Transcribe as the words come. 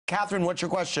Catherine, what's your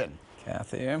question?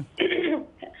 Kathy.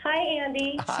 Hi,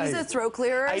 Andy. Hi. She's a throat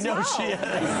clearer I as know well. she is.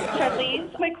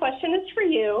 Charlize, my question is for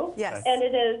you. Yes. And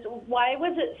it is, why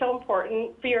was it so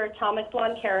important for your Atomic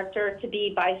Blonde character to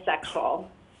be bisexual?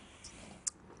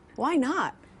 Why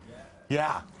not?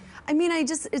 Yeah. I mean,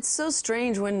 it's so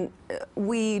strange when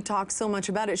we talk so much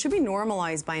about it. It should be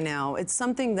normalized by now. It's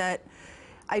something that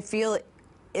I feel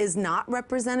is not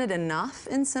represented enough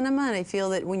in cinema, and I feel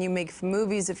that when you make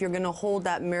movies, if you're going to hold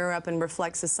that mirror up and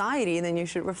reflect society, then you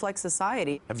should reflect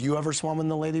society. Have you ever swum in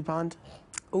the lady pond?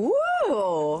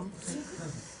 Ooh.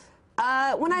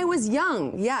 When I was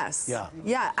young, yes. Yeah.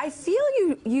 Yeah, I feel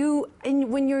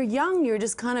when you're young, you're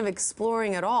just kind of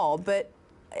exploring it all, but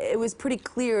it was pretty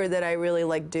clear that I really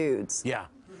like dudes. Yeah.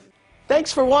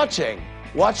 Thanks for watching.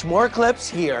 Watch more clips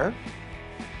here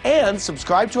and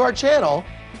subscribe to our channel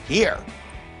here.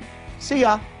 See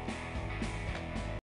ya.